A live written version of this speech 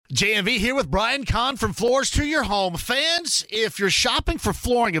JMV here with Brian Kahn from Floors to Your Home. Fans, if you're shopping for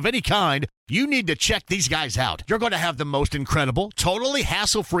flooring of any kind, you need to check these guys out. You're going to have the most incredible, totally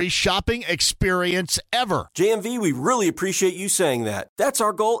hassle-free shopping experience ever. JMV, we really appreciate you saying that. That's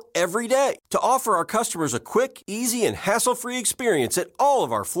our goal every day, to offer our customers a quick, easy, and hassle-free experience at all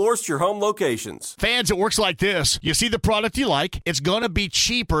of our Floors to Your Home locations. Fans, it works like this. You see the product you like. It's going to be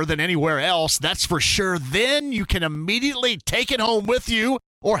cheaper than anywhere else, that's for sure. Then you can immediately take it home with you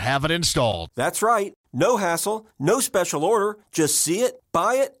or have it installed. That's right. No hassle, no special order. Just see it,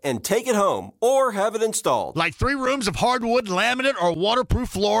 buy it, and take it home or have it installed. Like 3 rooms of hardwood, laminate, or waterproof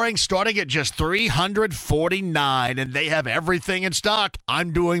flooring starting at just $349, and they have everything in stock.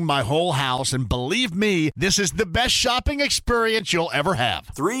 I'm doing my whole house, and believe me, this is the best shopping experience you'll ever have.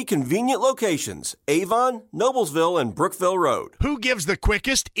 3 convenient locations: Avon, Noblesville, and Brookville Road. Who gives the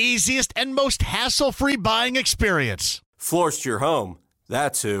quickest, easiest, and most hassle-free buying experience? Floors to Your Home.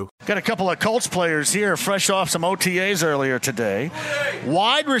 That's who. Got a couple of Colts players here, fresh off some OTAs earlier today.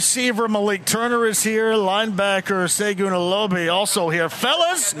 Wide receiver Malik Turner is here. Linebacker Segun Olubi also here.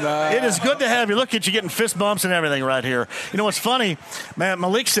 Fellas, it is good to have you. Look at you getting fist bumps and everything right here. You know what's funny? Man,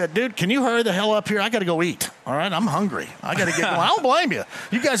 Malik said, dude, can you hurry the hell up here? I got to go eat. All right, I'm hungry. I got to get going. I don't blame you.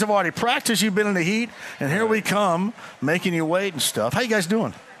 You guys have already practiced. You've been in the heat, and here we come making you wait and stuff. How you guys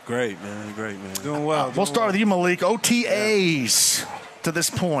doing? Great, man. Great, man. Doing well. We'll start with you, Malik. OTAs. To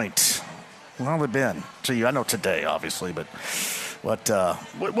this point, how have they been to you? I know today, obviously, but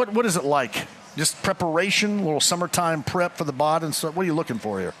what is it like? Just preparation, a little summertime prep for the bod and stuff. What are you looking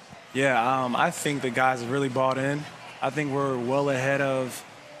for here? Yeah, I think the guys have really bought in. I think we're well ahead of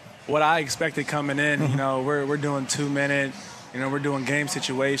what I expected coming in. You know, we're doing 2-minute. You know, we're doing game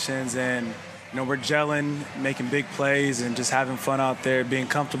situations, and you know, we're gelling, making big plays, and just having fun out there, being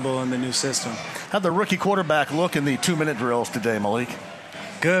comfortable in the new system. How'd the rookie quarterback look in the 2-minute drills today, Malik?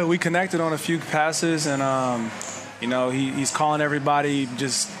 Good. We connected on a few passes, and you know, he's calling everybody,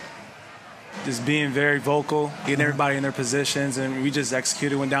 just being very vocal, getting everybody in their positions, and we just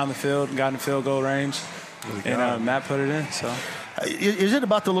executed, went down the field, and got in the field goal range, and Matt put it in. So, is it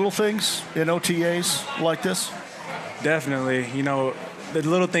about the little things in OTAs like this? Definitely. You know, the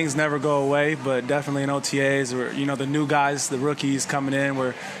little things never go away, but definitely in OTAs, where, you know, the new guys, the rookies coming in,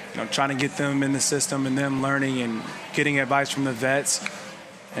 we're, you know, trying to get them in the system and them learning and getting advice from the vets,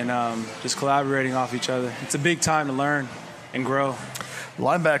 and just collaborating off each other. It's a big time to learn and grow.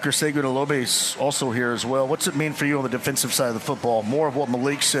 Linebacker Segun Olubi is also here as well. What's it mean for you on the defensive side of the football? More of what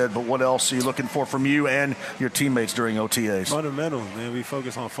Malik said, but what else are you looking for from you and your teammates during OTAs? Fundamentals, man. We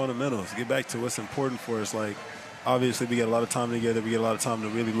focus on fundamentals. Get back to what's important for us. Like, obviously, we get a lot of time together. We get a lot of time to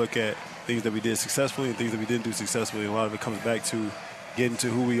really look at things that we did successfully and things that we didn't do successfully. And a lot of it comes back to getting to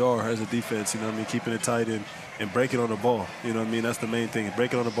who we are as a defense, you know what I mean, keeping it tight and breaking on the ball. You know what I mean? That's the main thing.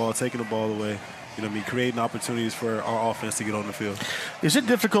 Breaking on the ball, taking the ball away. You know what I mean? Creating opportunities for our offense to get on the field. Is it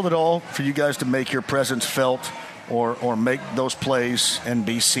difficult at all for you guys to make your presence felt or make those plays and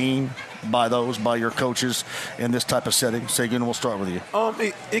be seen by your coaches in this type of setting? Segun, we'll start with you.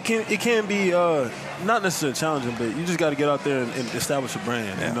 It can be not necessarily challenging, but you just got to get out there and establish a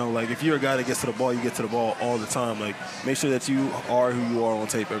brand. Yeah. You know, like if you're a guy that gets to the ball, you get to the ball all the time. Like make sure that you are who you are on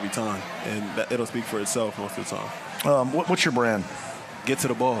tape every time, and it'll speak for itself most of the time. What's your brand? Get to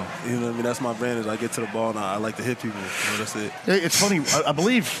the ball. You know what I mean? That's my brand is I get to the ball and I like to hit people. You know, that's it. It's funny. I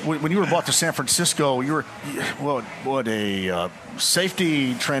believe when you were brought to San Francisco, you were, a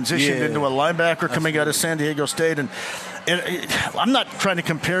safety transitioned into a linebacker coming out of San Diego State. And I'm not trying to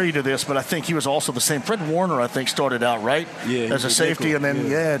compare you to this, but I think he was also the same. Fred Warner, I think, started out, right? Yeah. As a safety and then,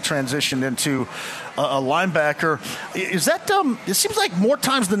 transitioned into a linebacker. Is that it seems like more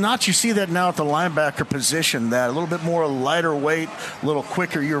times than not you see that now at the linebacker position, that a little bit more lighter weight, a little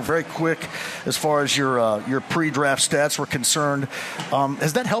quicker. You're very quick as far as your pre-draft stats were concerned.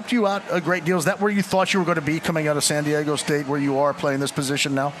 Has that helped you out a great deal? Is that where you thought you were going to be coming out of San Diego State, where you are playing this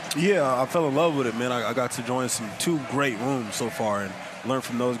position now? Yeah, I fell in love with it, man. I got to join two great rooms so far and learn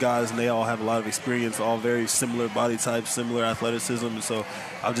from those guys, and they all have a lot of experience, all very similar body types, similar athleticism, and so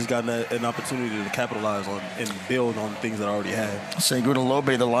I've just gotten an opportunity to capitalize on and build on things that I already had. Segun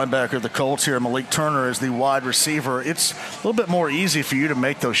Olubi, the linebacker of the Colts here. Malik Turner is the wide receiver. It's a little bit more easy for you to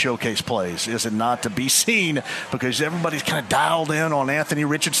make those showcase plays, is it not, to be seen, because everybody's kind of dialed in on Anthony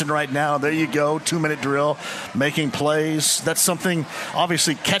Richardson right now. There you go, 2-minute drill, making plays. That's something,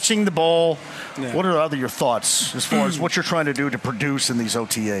 obviously, catching the ball. Yeah. What are your thoughts as far as what you're trying to do to produce in these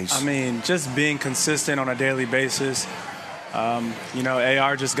OTAs? I mean, just being consistent on a daily basis. You know,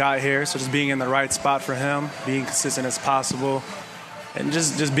 AR just got here, so just being in the right spot for him, being consistent as possible, and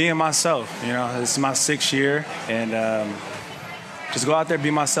just being myself. You know, this is my 6th year, and just go out there,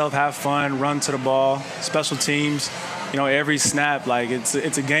 be myself, have fun, run to the ball, special teams. Every snap, like it's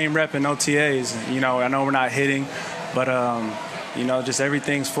a game rep in OTAs. I know we're not hitting, but just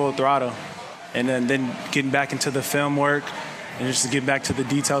everything's full throttle. And then getting back into the film work and just to get back to the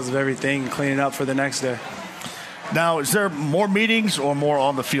details of everything and clean it up for the next day. Now, is there more meetings or more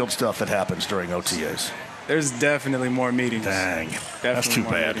on-the-field stuff that happens during OTAs? There's definitely more meetings. Dang. Definitely That's too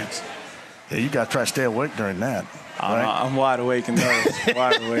more bad. meetings. Yeah, you got to try to stay awake during that. Right? I'm wide awake in those.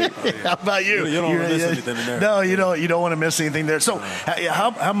 Wide awake. How about you? You don't want to miss anything in there. No, you don't want to miss anything there. So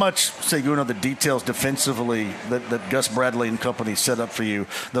how much, Segun, of the details defensively that Gus Bradley and company set up for you,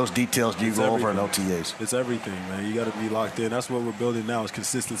 those details do you go over in OTAs? It's everything, man. You got to be locked in. That's what we're building now is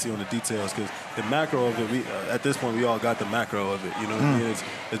consistency on the details because the macro of it, at this point, we all got the macro of it. You know what I mean?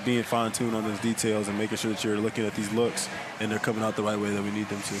 It's being fine-tuned on those details and making sure that you're looking at these looks and they're coming out the right way that we need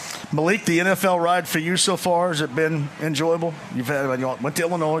them to. Malik, the NFL ride for you so far, has it been enjoyable? You went to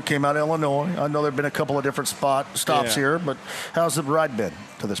Illinois, came out of Illinois. I know there have been a couple of different stops here, but how's the ride been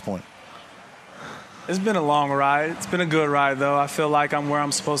to this point? It's been a long ride. It's been a good ride, though. I feel like I'm where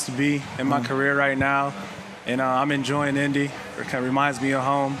I'm supposed to be in my career right now, and I'm enjoying Indy. It kind of reminds me of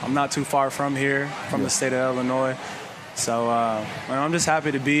home. I'm not too far from here, from the state of Illinois. So I'm just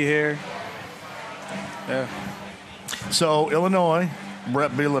happy to be here. Yeah. So, Illinois,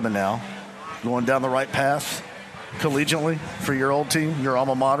 Brett Bielema now, going down the right path collegiately for your old team, your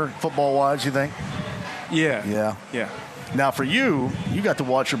alma mater, football-wise, you think? Yeah. Now, for you got to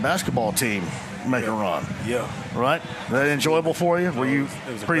watch your basketball team make a run. Yeah. Right? Was that enjoyable for you? Were you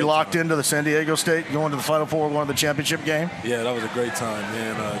pretty locked into the San Diego State, going to the Final Four, going to the championship game? Yeah, that was a great time,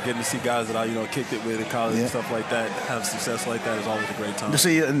 man. Getting to see guys that I, kicked it with in college and stuff like that, have success like that is always a great time. To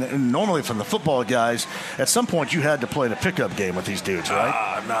see, and normally from the football guys, at some point you had to play in a pickup game with these dudes,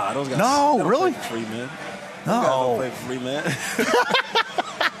 right? Nah, those guys. No, they don't really? play for free, man. No. Those guys don't play for free, man.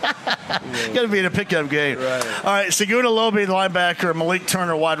 Got to be in a pickup game. Right. All right, Segun Olubi, the linebacker, Malik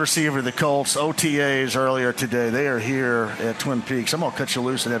Turner, wide receiver of the Colts, OTAs earlier today. They are here at Twin Peaks. I'm going to cut you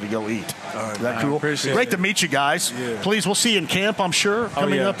loose and have you go eat. All right, is that cool? Great to meet you guys. Yeah. Please, we'll see you in camp, I'm sure,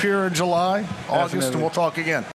 coming up here in July, August, and we'll talk again.